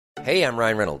Hey, I'm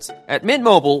Ryan Reynolds. At Mint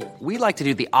Mobile, we like to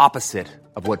do the opposite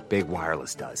of what Big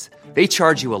Wireless does. They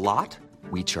charge you a lot,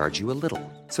 we charge you a little.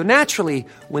 So naturally,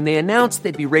 when they announced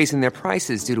they'd be raising their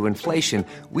prices due to inflation,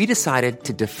 we decided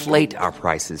to deflate our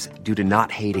prices due to not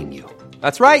hating you.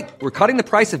 That's right. We're cutting the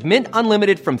price of Mint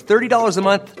Unlimited from $30 a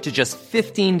month to just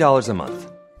 $15 a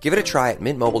month. Give it a try at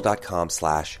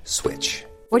mintmobile.com/switch.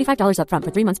 $45 up front for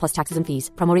 3 months plus taxes and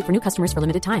fees. Promo rate for new customers for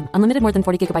limited time. Unlimited more than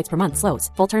 40 gigabytes per month. Slows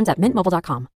full terms at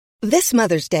mintmobile.com. This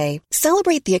Mother's Day,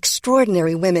 celebrate the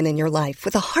extraordinary women in your life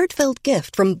with a heartfelt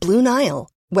gift from Blue Nile.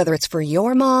 Whether it's for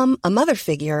your mom, a mother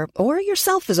figure, or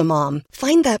yourself as a mom,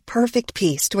 find that perfect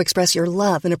piece to express your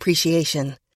love and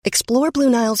appreciation. Explore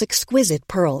Blue Nile's exquisite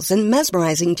pearls and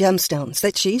mesmerizing gemstones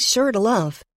that she's sure to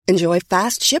love. Enjoy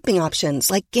fast shipping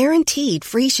options like guaranteed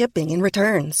free shipping and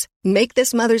returns. Make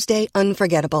this Mother's Day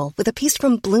unforgettable with a piece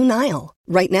from Blue Nile.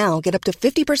 Right now, get up to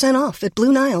 50% off at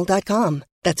BlueNile.com.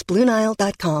 That's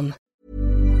BlueNile.com.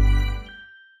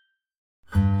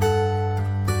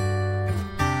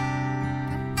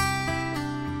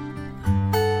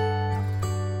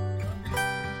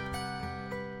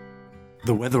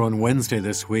 The weather on Wednesday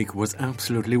this week was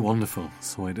absolutely wonderful,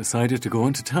 so I decided to go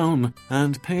into town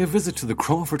and pay a visit to the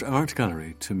Crawford Art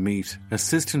Gallery to meet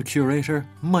Assistant Curator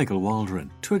Michael Waldron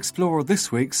to explore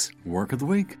this week's Work of the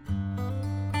Week.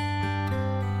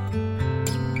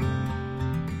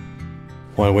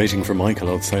 While waiting for Michael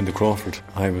outside the Crawford,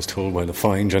 I was told by the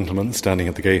fine gentleman standing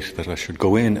at the gate that I should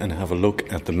go in and have a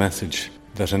look at the message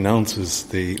that announces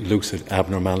the Lucid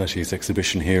Abnormalities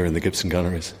exhibition here in the Gibson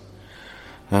Galleries.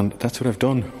 And that's what I've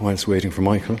done whilst waiting for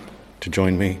Michael to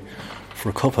join me for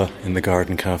a cuppa in the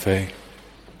Garden Cafe.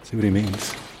 See what he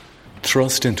means?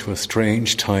 Thrust into a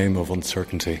strange time of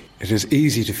uncertainty, it is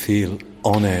easy to feel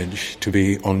on edge, to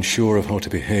be unsure of how to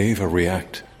behave or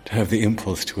react, to have the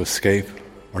impulse to escape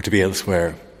or to be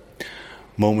elsewhere.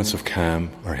 Moments of calm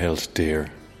are held dear.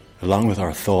 Along with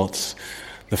our thoughts,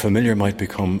 the familiar might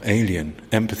become alien.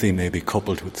 Empathy may be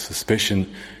coupled with suspicion,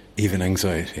 even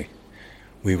anxiety.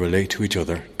 We relate to each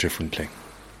other differently.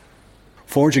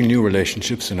 Forging new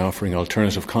relationships and offering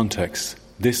alternative contexts,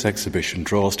 this exhibition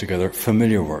draws together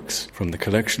familiar works from the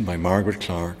collection by Margaret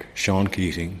Clark, Sean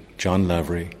Keating, John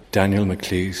Lavery, Daniel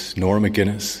McLeese, Nora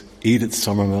McGuinness, Edith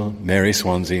Somerville, Mary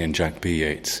Swansea and Jack B.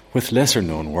 Yates, with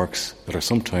lesser-known works that are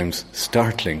sometimes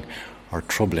startling or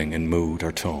troubling in mood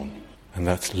or tone. And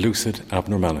that's Lucid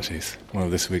Abnormalities. One of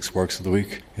this week's Works of the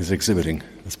Week is exhibiting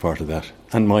as part of that.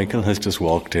 And Michael has just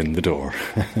walked in the door.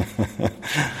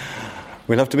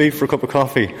 We'll have to meet for a cup of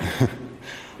coffee.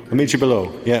 I'll meet you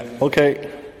below. Yeah, okay.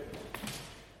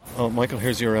 Oh, Michael,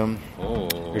 here's your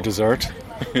dessert.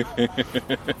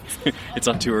 It's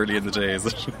not too early in the day, is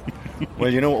it?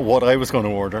 Well, you know what I was going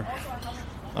to order?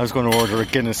 I was going to order a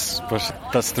Guinness, but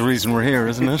that's the reason we're here,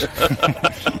 isn't it?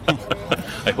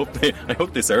 I hope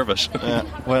they serve it.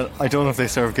 Well, I don't know if they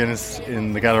serve Guinness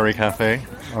in the Gallery Cafe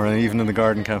or even in the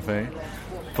Garden Cafe,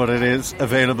 but it is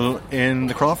available in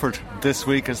the Crawford this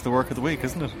week as the Work of the Week,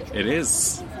 isn't it? It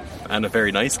is, and a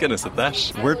very nice Guinness at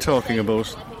that. We're talking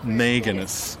about May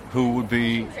Guinness, who would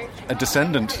be a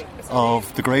descendant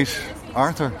of the great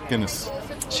Arthur Guinness.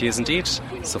 She is indeed.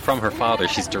 So from her father,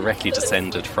 she's directly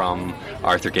descended from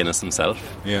Arthur Guinness himself.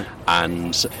 Yeah.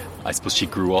 And I suppose she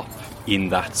grew up in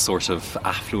that sort of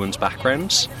affluent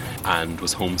background and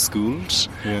was homeschooled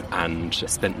and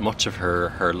spent much of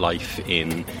her life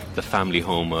in the family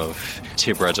home of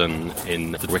Tibredon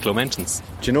in the Wicklow Mountains.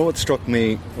 Do you know what struck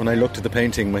me when I looked at the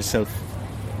painting myself,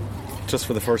 just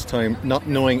for the first time, not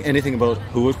knowing anything about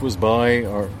who it was by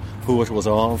or who it was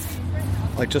of?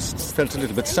 I just felt a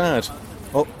little bit sad.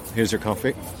 Oh, here's your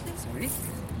coffee. Sorry.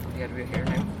 You had it here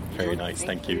now. Very nice,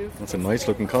 thank you. That's a nice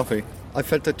looking coffee. I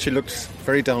felt that she looked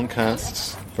very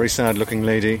downcast, very sad looking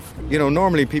lady. You know,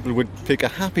 normally people would pick a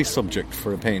happy subject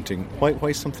for a painting.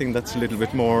 Why something that's a little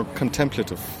bit more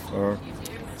contemplative or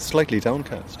slightly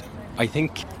downcast? I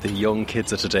think the young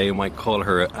kids of today might call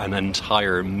her an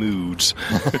entire mood.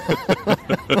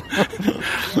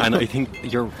 And I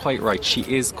think you're quite right. She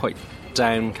is quite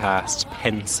downcast,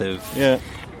 pensive. Yeah.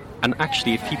 And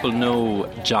actually, if people know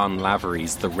John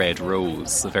Lavery's The Red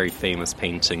Rose, a very famous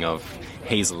painting of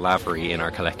Hazel Lavery in our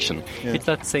collection, it's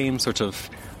that same sort of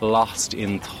lost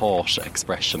in thought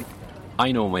expression.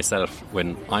 I know myself,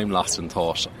 when I'm lost in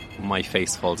thought, my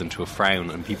face falls into a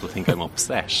frown and people think I'm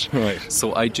upset. Right.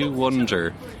 So I do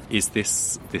wonder, is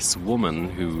this woman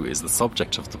who is the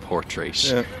subject of the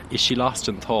portrait, is she lost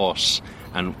in thought?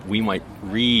 And we might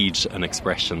read an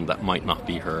expression that might not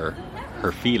be her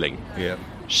feeling. Yeah.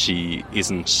 She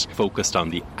isn't focused on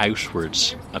the outward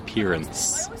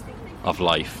appearance of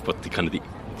life, but the kind of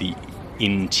the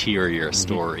interior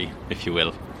story, if you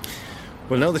will.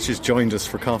 Well, now that she's joined us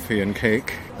for coffee and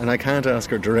cake, and I can't ask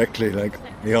her directly, like,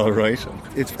 are you all right?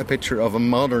 It's a picture of a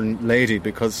modern lady,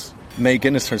 because May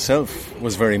Guinness herself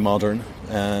was very modern,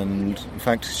 and in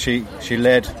fact she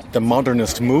led the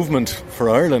modernist movement for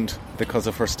Ireland because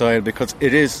of her style, because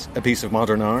it is a piece of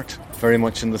modern art, very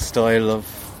much in the style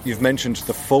of, you've mentioned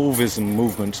the Fauvism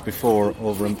movement before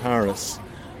over in Paris,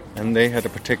 and they had a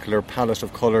particular palette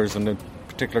of colours and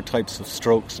particular types of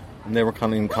strokes, and they were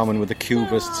kind of in common with the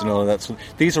Cubists and all of that. So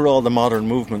these are all the modern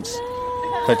movements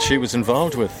that she was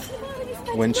involved with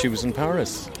when she was in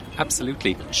Paris.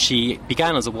 Absolutely. She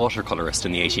began as a watercolourist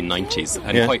in the 1890s,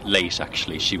 and quite late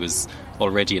actually. She was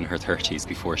already in her 30s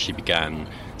before she began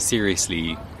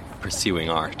seriously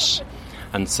pursuing art.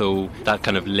 And so that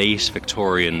kind of late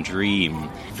Victorian dream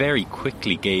very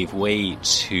quickly gave way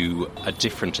to a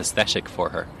different aesthetic for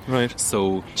her. Right.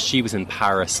 So she was in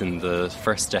Paris in the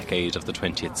first decade of the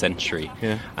 20th century.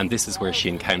 Yeah. And this is where she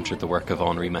encountered the work of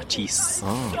Henri Matisse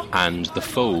and the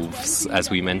Fauves, as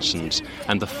we mentioned.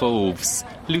 And the Fauves,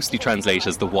 loosely translated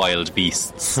as the wild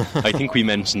beasts. I think we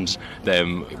mentioned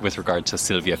them with regard to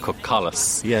Sylvia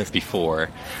Cook-Collis before.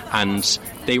 And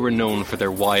they were known for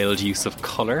their wild use of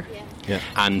colour. Yeah.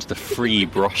 And the free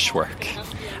brushwork.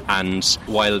 And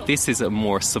while this is a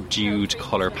more subdued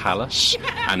colour palette,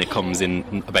 and it comes in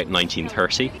about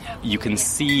 1930, you can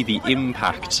see the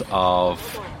impact of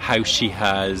how she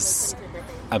has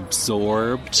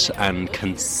absorbed and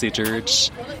considered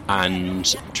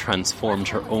and transformed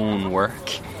her own work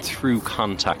through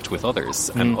contact with others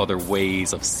and other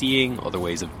ways of seeing, other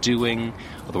ways of doing,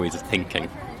 other ways of thinking.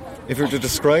 If you were to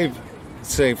describe,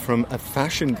 say, from a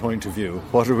fashion point of view,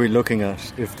 what are we looking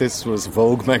at if this was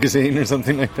Vogue magazine or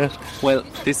something like that? Well,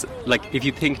 this, like, if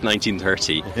you think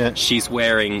 1930, she's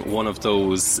wearing one of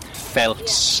those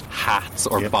felt hats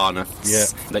or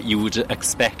bonnets that you would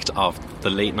expect of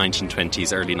the late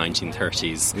 1920s, early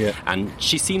 1930s. Yeah. And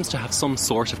she seems to have some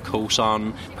sort of coat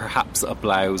on, perhaps a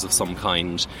blouse of some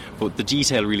kind, but the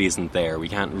detail really isn't there. We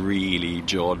can't really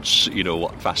judge,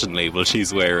 what fashion label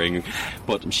she's wearing.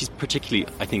 But she's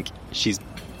particularly, I think, she's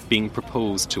being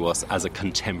proposed to us as a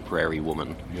contemporary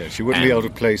woman. Yeah, she wouldn't be out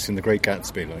of place in The Great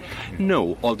Gatsby, like.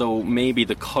 No, although maybe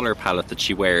the colour palette that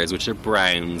she wears, which are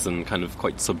browns and kind of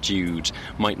quite subdued,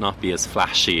 might not be as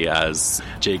flashy as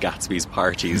Jay Gatsby's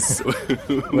parties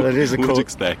well, it is would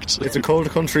expect. It's a cold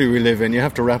country we live in. You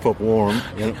have to wrap up warm.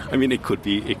 I mean, it could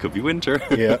be winter.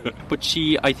 Yeah. But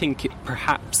I think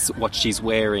perhaps what she's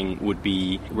wearing would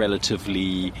be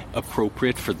relatively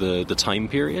appropriate for the time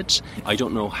period. I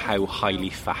don't know how highly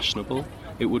fashionable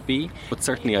it would be, but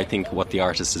certainly I think what the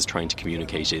artist is trying to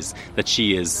communicate is that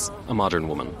she is a modern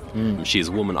woman. She is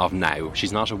a woman of now.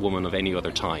 She's not a woman of any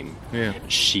other time. Yeah.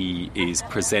 She is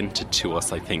presented to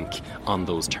us, I think, on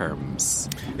those terms.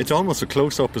 It's almost a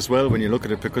close-up as well when you look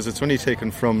at it, because it's only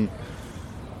taken from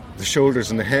the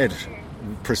shoulders and the head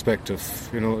perspective.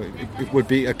 It would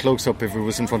be a close-up if it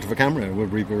was in front of a camera. It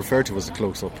would be referred to as a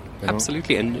close-up.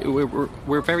 Absolutely, and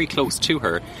we're very close to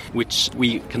her, which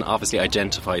we can obviously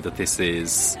identify that this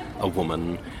is a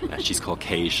woman. She's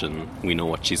Caucasian. We know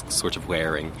what she's sort of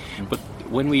wearing. But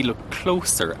when we look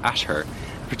closer at her,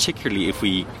 particularly if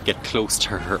we get close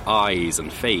to her eyes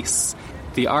and face,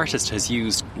 the artist has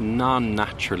used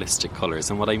non-naturalistic colours,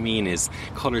 and what I mean is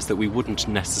colours that we wouldn't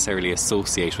necessarily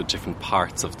associate with different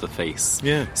parts of the face.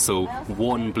 Yeah. So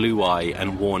one blue eye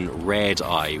and one red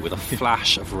eye with a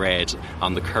flash of red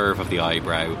on the curve of the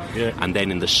eyebrow, and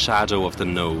then in the shadow of the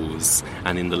nose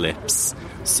and in the lips.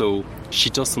 So she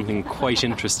does something quite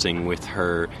interesting with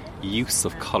her use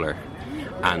of colour,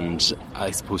 and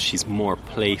I suppose she's more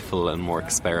playful and more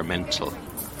experimental.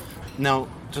 Now,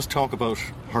 just talk about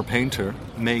her painter,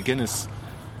 May Guinness.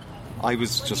 I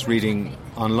was just reading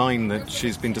online that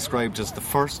she's been described as the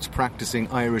first practising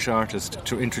Irish artist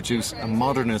to introduce a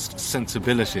modernist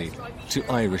sensibility to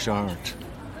Irish art.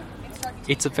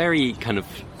 It's a very kind of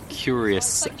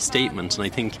curious statement, and I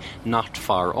think not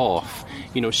far off.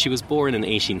 She was born in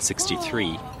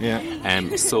 1863.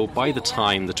 Yeah. So by the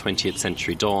time the 20th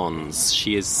century dawns,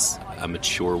 she is a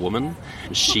mature woman.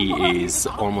 She is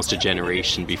almost a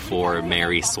generation before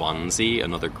Mary Swansea,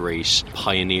 another great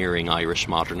pioneering Irish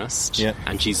modernist. Yeah.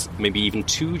 And she's maybe even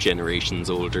 2 generations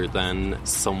older than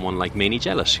someone like Ménie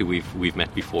Gellet, who we've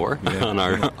met before on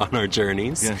our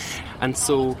journeys. Yes. And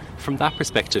so from that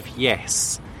perspective,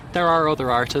 yes, there are other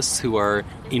artists who are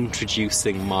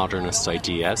introducing modernist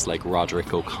ideas, like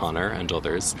Roderick O'Connor and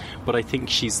others, but I think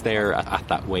she's there at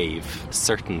that wave.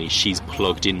 Certainly she's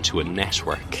plugged into a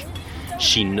network.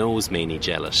 She knows Ménie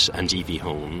Gellet and Evie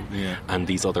Hone and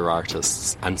these other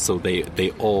artists, and so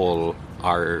they all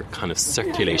are kind of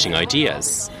circulating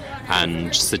ideas.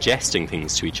 and suggesting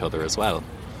things to each other as well.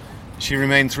 She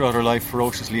remained throughout her life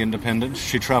ferociously independent.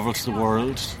 She travelled the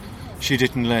world. She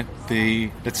didn't let the,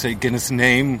 let's say, Guinness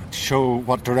name show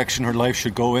what direction her life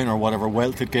should go in or whatever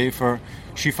wealth it gave her.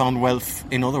 She found wealth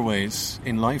in other ways,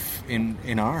 in life,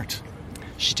 in art.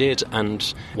 She did, and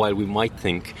while we might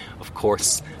think, of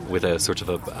course, with a sort of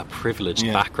a privileged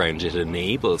background, it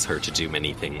enables her to do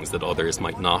many things that others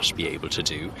might not be able to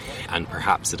do, and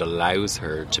perhaps it allows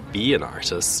her to be an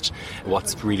artist.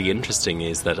 What's really interesting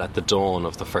is that at the dawn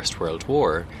of the First World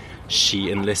War,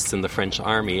 she enlists in the French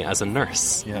army as a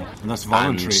nurse. Yeah, and that's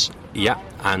voluntary.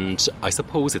 And I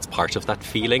suppose it's part of that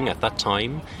feeling at that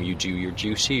time. You do your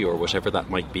duty or whatever that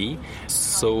might be.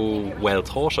 So well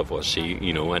thought of was she,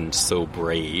 and so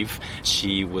brave.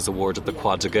 She was awarded the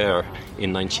Croix de Guerre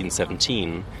in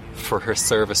 1917 for her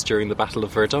service during the Battle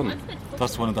of Verdun.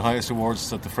 That's one of the highest awards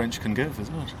that the French can give,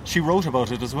 isn't it? She wrote about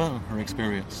it as well, her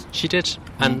experience. She did,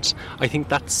 and I think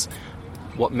that's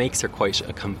what makes her quite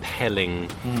a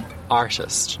compelling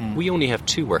artist. We only have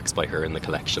 2 works by her in the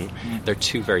collection. They're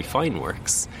 2 very fine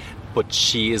works, but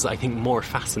she is, I think, more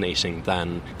fascinating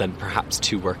than perhaps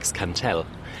 2 works can tell.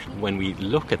 When we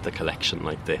look at the collection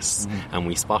like this and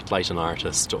we spotlight an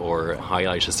artist or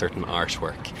highlight a certain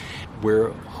artwork,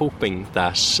 we're hoping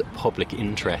that public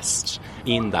interest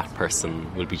in that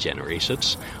person will be generated.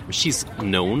 She's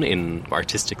known in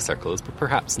artistic circles, but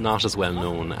perhaps not as well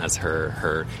known as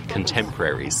her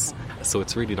contemporaries. So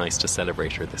it's really nice to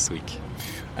celebrate her this week.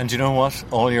 And you know what?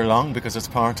 All year long, because it's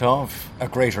part of a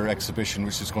greater exhibition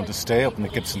which is going to stay up in the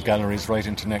Gibson Galleries right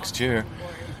into next year.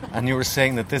 And you were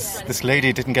saying that this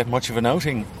lady didn't get much of an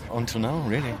outing until now,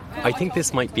 really. I think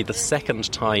this might be the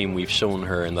second time we've shown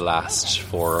her in the last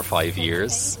 4 or 5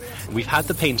 years. We've had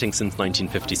the painting since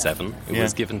 1957. It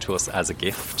was given to us as a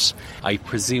gift. I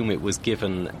presume it was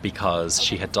given because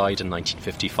she had died in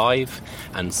 1955,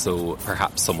 and so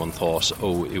perhaps someone thought,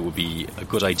 it would be a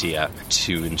good idea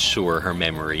to ensure her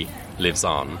memory lives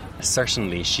on.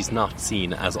 Certainly she's not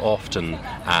seen as often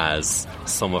as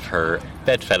some of her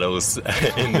bedfellows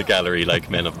in the gallery, like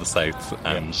Men of the South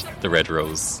and The Red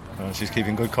Rose. She's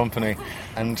keeping good company.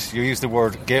 And you used the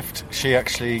word gift. She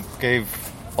actually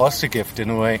gave us a gift in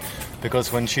a way,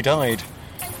 because when she died,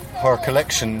 her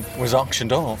collection was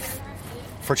auctioned off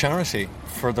for charity,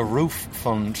 for the roof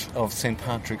fund of St.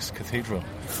 Patrick's Cathedral.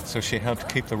 So she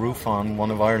helped keep the roof on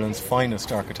one of Ireland's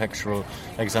finest architectural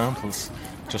examples,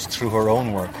 just through her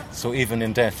own work. So even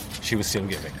in death, she was still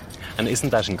giving. And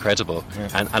isn't that incredible?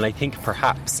 Yeah. And I think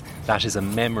perhaps that is a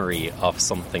memory of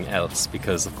something else,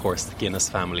 because of course the Guinness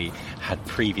family had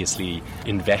previously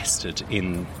invested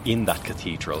in that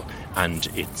cathedral and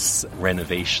its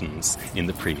renovations in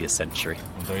the previous century.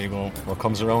 And there you go. What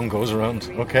comes around goes around.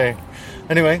 Okay.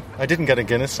 Anyway, I didn't get a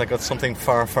Guinness. I got something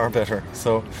far, far better.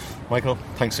 So, Michael,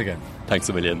 thanks again. Thanks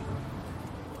a million.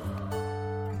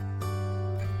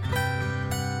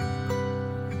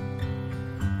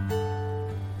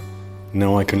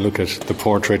 Now I can look at the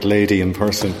portrait lady in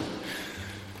person.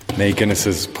 May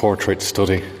Guinness's portrait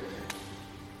study,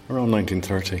 around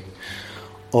 1930,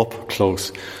 up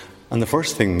close. And the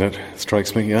first thing that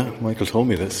strikes me, Michael told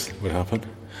me this would happen,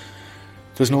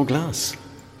 there's no glass.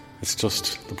 It's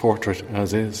just the portrait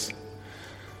as is.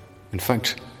 In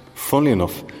fact, funnily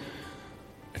enough,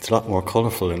 it's a lot more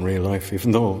colourful in real life,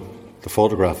 even though the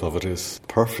photograph of it is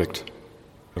perfect.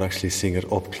 But actually seeing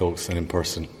it up close and in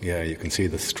person, you can see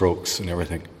the strokes and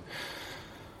everything.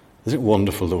 Isn't it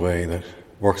wonderful the way that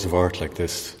works of art like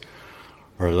this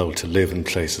are allowed to live in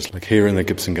places like here in the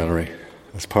Gibson Gallery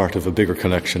as part of a bigger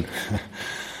collection?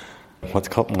 What's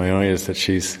caught my eye is that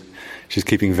she's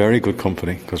keeping very good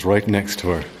company, because right next to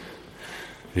her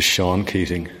is Sean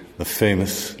Keating, the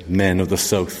famous Men of the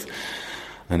South.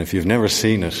 And if you've never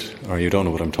seen it, or you don't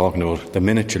know what I'm talking about, the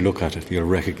minute you look at it, you'll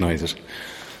recognise it.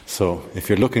 So, if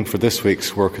you're looking for this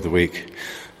week's Work of the Week,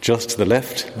 just to the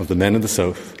left of the Men of the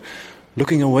South,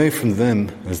 looking away from them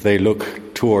as they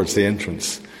look towards the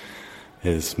entrance,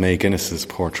 is May Guinness's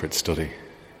portrait study.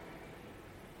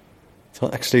 So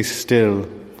actually still,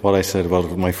 what I said about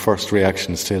it, my first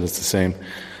reaction still is the same.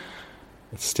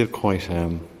 It's still quite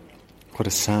a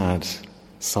sad,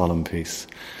 solemn piece.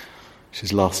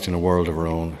 She's lost in a world of her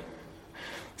own.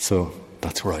 So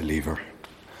that's where I leave her.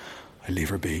 I leave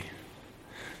her be.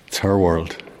 It's her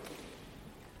world.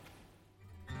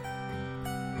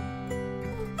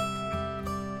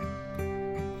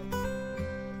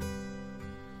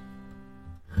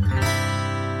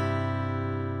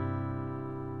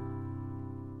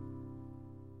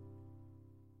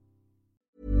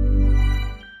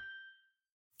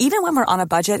 Even when we're on a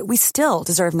budget, we still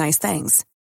deserve nice things.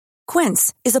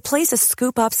 Quince is a place to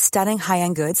scoop up stunning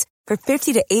high-end goods for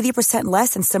 50 to 80%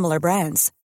 less than similar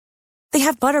brands. They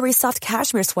have buttery soft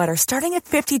cashmere sweaters starting at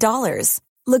 $50,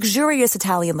 luxurious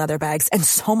Italian leather bags, and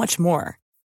so much more.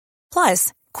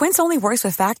 Plus, Quince only works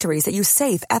with factories that use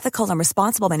safe, ethical, and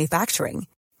responsible manufacturing.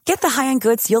 Get the high-end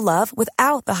goods you'll love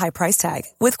without the high price tag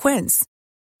with Quince.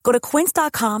 Go to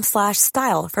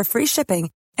quince.com/style for free shipping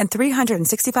and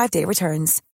 365-day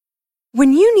returns.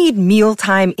 When you need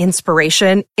mealtime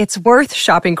inspiration, it's worth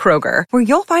shopping Kroger, where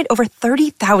you'll find over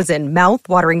 30,000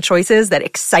 mouth-watering choices that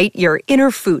excite your inner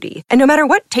foodie. And no matter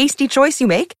what tasty choice you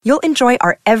make, you'll enjoy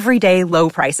our everyday low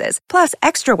prices, plus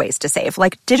extra ways to save,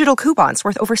 like digital coupons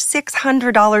worth over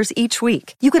 $600 each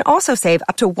week. You can also save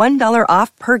up to $1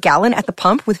 off per gallon at the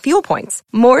pump with fuel points.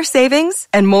 More savings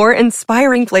and more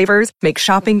inspiring flavors make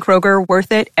shopping Kroger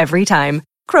worth it every time.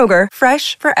 Kroger,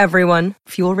 fresh for everyone.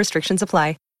 Fuel restrictions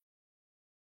apply.